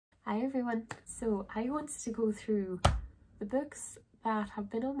Hi everyone, so I wanted to go through the books that have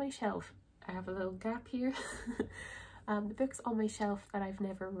been on my shelf. I have a little gap here. The books on my shelf that I've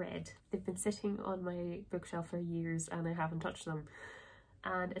never read. They've been sitting on my bookshelf for years and I haven't touched them.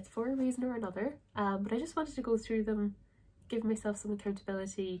 And it's for a reason or another, but I just wanted to go through them, give myself some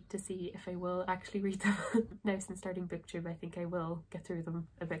accountability to see if I will actually read them. Now since starting booktube, I think I will get through them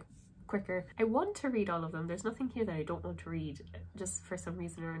a bit quicker. I want to read all of them. There's nothing here that I don't want to read, just for some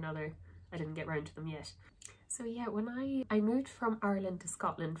reason or another I didn't get around to them yet. So yeah, when I moved from Ireland to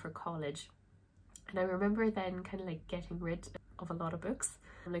Scotland for college, and I remember then kind of like getting rid of a lot of books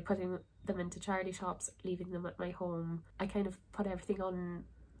and like putting them into charity shops, leaving them at my home. I kind of put everything on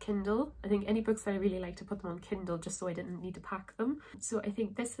Kindle. I think any books that I really like to put them on Kindle just so I didn't need to pack them. So I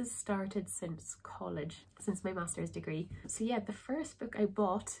think this has started since college, since my master's degree. So yeah, the first book I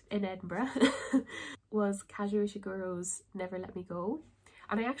bought in Edinburgh was Kazuo Ishiguro's Never Let Me Go.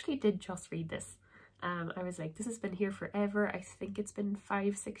 And I actually did just read this. I was like, this has been here forever. I think it's been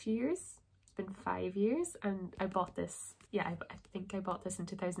 5-6 years. It's been 5 years and I bought this. Yeah, I think I bought this in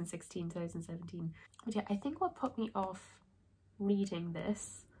 2016, 2017. But yeah, I think what put me off reading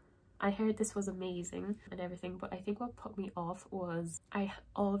this, I heard this was amazing and everything, but I think what put me off was I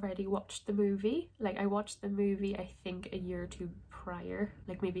already watched the movie. Like I watched the movie I think a year or two prior,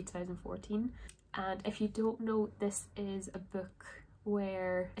 like maybe 2014. And if you don't know, this is a book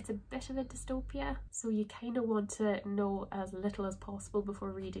where it's a bit of a dystopia, so you kind of want to know as little as possible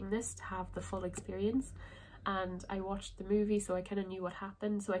before reading this to have the full experience. And I watched the movie, so I kind of knew what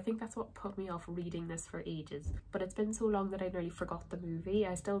happened, so I think that's what put me off reading this for ages. But it's been so long that I nearly forgot the movie.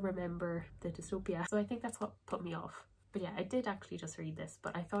 I still remember the dystopia, so I think that's what put me off. But yeah, I did actually just read this,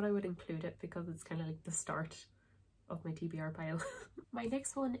 but I thought I would include it because it's kind of like the start of my TBR pile. My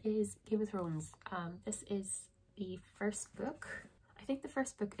next one is Game of Thrones. This is the first book. I think the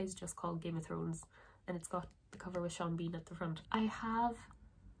first book is just called Game of Thrones and it's got the cover with Sean Bean at the front. I have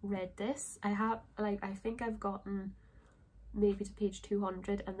read this. I think I've gotten maybe to page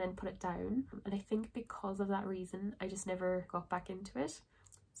 200 and then put it down, and I think because of that reason I just never got back into it.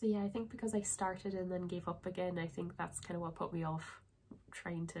 So yeah, I think because I started and then gave up again, I think that's kind of what put me off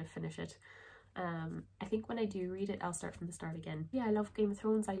trying to finish it. I think when I do read it I'll start from the start again. Yeah, I love Game of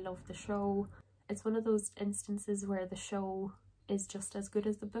Thrones. I love the show. It's one of those instances where the show is just as good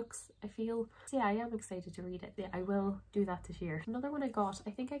as the books, I feel. So yeah, I am excited to read it. Yeah, I will do that this year. Another one I got,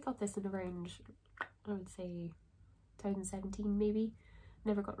 I think I got this in around, I would say 2017 maybe,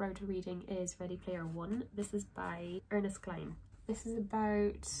 never got around to reading, is Ready Player One. This is by Ernest Cline. This is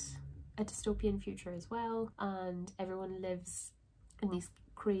about a dystopian future as well, and everyone lives in these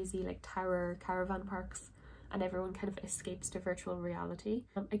crazy like tower caravan parks and everyone kind of escapes to virtual reality.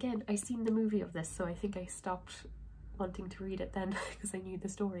 Again, I seen the movie of this, so I think I stopped wanting to read it then because I knew the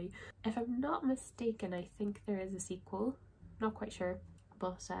story. If I'm not mistaken, I think there is a sequel, not quite sure,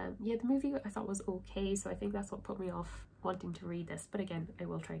 but yeah, the movie I thought was okay, so I think that's what put me off wanting to read this, but again, I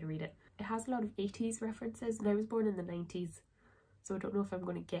will try to read it. It has a lot of 80s references and I was born in the 90s, so I don't know if I'm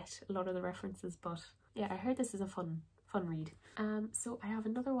going to get a lot of the references, but yeah, I heard this is a fun read. So I have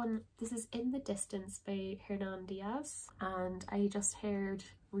another one. This is In the Distance by Hernan Diaz, and I just heard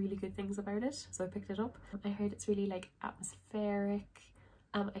really good things about it, so I picked it up. I heard it's really like atmospheric.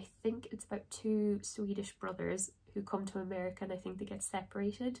 I think it's about two Swedish brothers who come to America and I think they get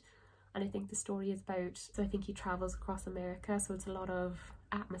separated, and I think the story is about, so I think he travels across America, so it's a lot of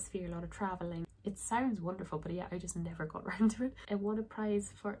atmosphere, a lot of traveling. It sounds wonderful, but yeah, I just never got around to it. It won a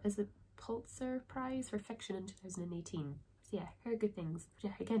prize for, is it Pulitzer Prize for Fiction in 2018. So yeah, heard good things.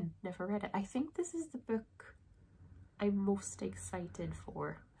 Yeah, again, never read it. I think this is the book I'm most excited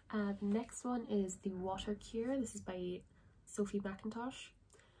for. The next one is The Water Cure. This is by Sophie McIntosh,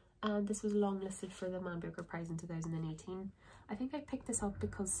 and this was longlisted for the Man Booker Prize in 2018. I think I picked this up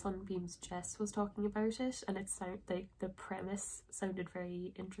because Sunbeam's Jess was talking about it, and it sounded like the premise sounded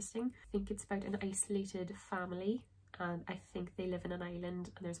very interesting. I think it's about an isolated family, and I think they live in an island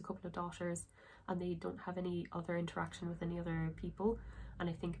and there's a couple of daughters and they don't have any other interaction with any other people, and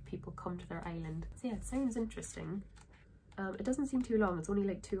I think people come to their island. So yeah, it sounds interesting. It doesn't seem too long, it's only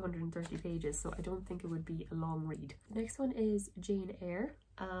like 230 pages, so I don't think it would be a long read. The next one is Jane Eyre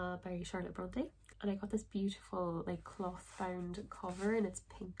by Charlotte Bronte, and I got this beautiful like cloth bound cover and it's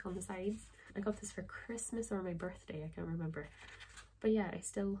pink on the sides. I got this for Christmas or my birthday, I can't remember, but yeah, I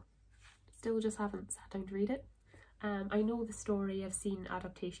still just haven't sat down to read it. I know the story, I've seen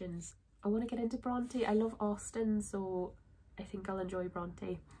adaptations. I want to get into Bronte. I love Austen, so I think I'll enjoy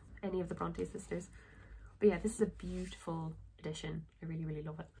Bronte, any of the Bronte sisters. But yeah, this is a beautiful edition. I really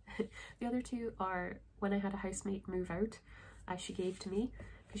love it. The other two are When I Had a Housemate Move Out, she gave to me.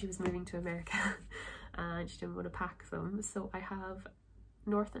 because she was moving to America and she didn't want to pack them. So I have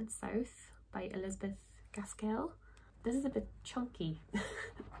North and South by Elizabeth Gaskell. This is a bit chunky.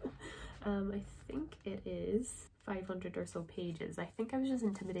 I think it is 500 or so pages. I think I was just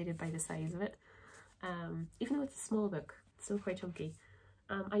intimidated by the size of it. Even though it's a small book, it's still quite chunky.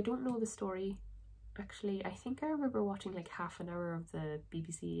 I don't know the story actually. I think I remember watching like half an hour of the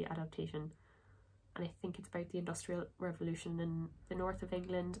BBC adaptation, and I think it's about the Industrial Revolution in the north of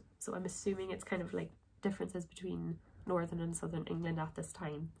England, so I'm assuming it's kind of like differences between northern and southern England at this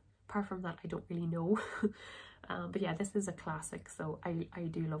time. Apart from that, I don't really know. But yeah, this is a classic, so I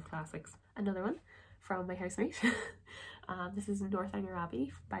do love classics. Another one from my housemate. This is Northanger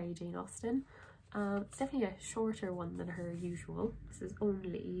Abbey by Jane Austen. It's definitely a shorter one than her usual. This is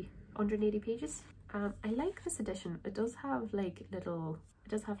only 180 pages. I like this edition. It does have like little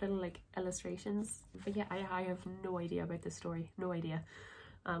like illustrations, but yeah, I have no idea about this story, no idea.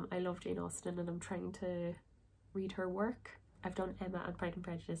 I love Jane Austen and I'm trying to read her work. I've done Emma and Pride and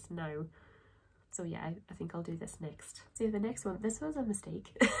Prejudice now, so yeah, I think I'll do this next. So yeah, the next one, this was a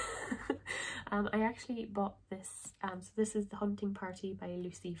mistake. I actually bought this, so this is The Hunting Party by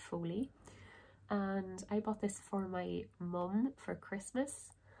Lucy Foley, and I bought this for my mum for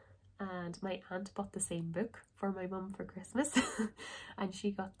Christmas, and my aunt bought the same book for my mum for Christmas and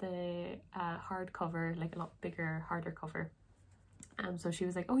she got the hardcover, like a lot bigger, harder cover. So she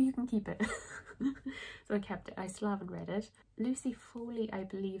was like, oh, you can keep it. So I kept it. I still haven't read it. Lucy Foley, I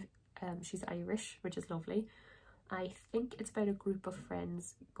believe, she's Irish, which is lovely. I think it's about a group of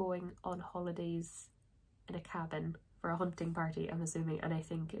friends going on holidays in a cabin for a hunting party, I'm assuming, and I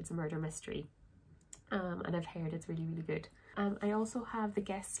think it's a murder mystery. And I've heard it's really, really good. I also have The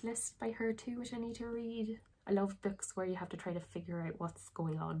Guest List by her too, which I need to read. I love books where you have to try to figure out what's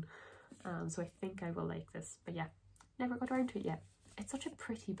going on. So I think I will like this, but yeah, never got around to it yet. It's such a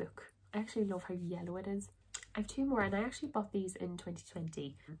pretty book. I actually love how yellow it is. I have two more, and I actually bought these in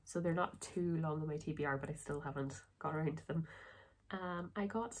 2020, so they're not too long on my TBR, but I still haven't got around to them. I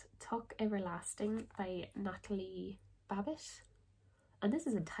got Tuck Everlasting by Natalie Babbitt, and this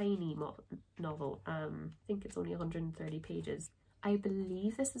is a tiny novel. I think it's only 130 pages. I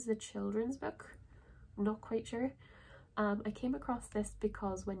believe this is a children's book, I'm not quite sure. I came across this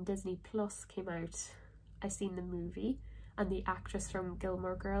because when Disney Plus came out, I seen the movie and the actress from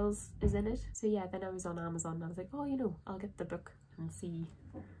Gilmore Girls is in it. So yeah, then I was on Amazon and I was like, oh, you know, I'll get the book and see,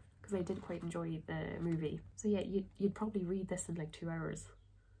 because I did quite enjoy the movie. So yeah, you'd probably read this in like 2 hours,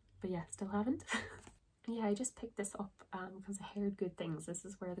 but yeah, still haven't. Yeah, I just picked this up because I heard good things. This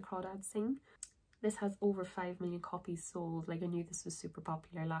is Where the Crawdads Sing. This has over 5 million copies sold. Like, I knew this was super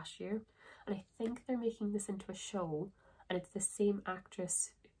popular last year, and I think they're making this into a show, and it's the same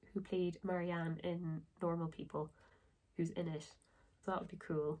actress who played Marianne in Normal People who's in it, so that would be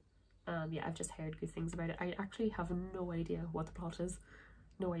cool. Yeah, I've just heard good things about it. I actually have no idea what the plot is.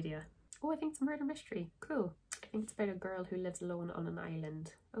 No idea. Oh, I think it's a murder mystery. Cool. I think it's about a girl who lives alone on an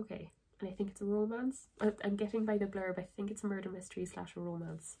island. Okay. And I think it's a romance. I'm getting by the blurb, I think it's a murder mystery / a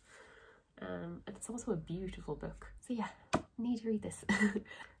romance. And it's also a beautiful book. So yeah, need to read this.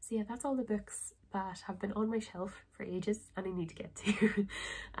 So yeah, that's all the books that have been on my shelf for ages and I need to get to.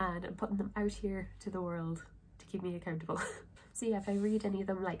 And I'm putting them out here to the world to keep me accountable. So yeah, if I read any of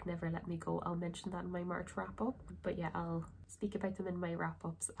them, like Never Let Me Go, I'll mention that in my March wrap up. But yeah, I'll speak about them in my wrap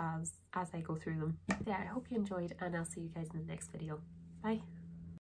ups as I go through them. So yeah, I hope you enjoyed, and I'll see you guys in the next video. Bye.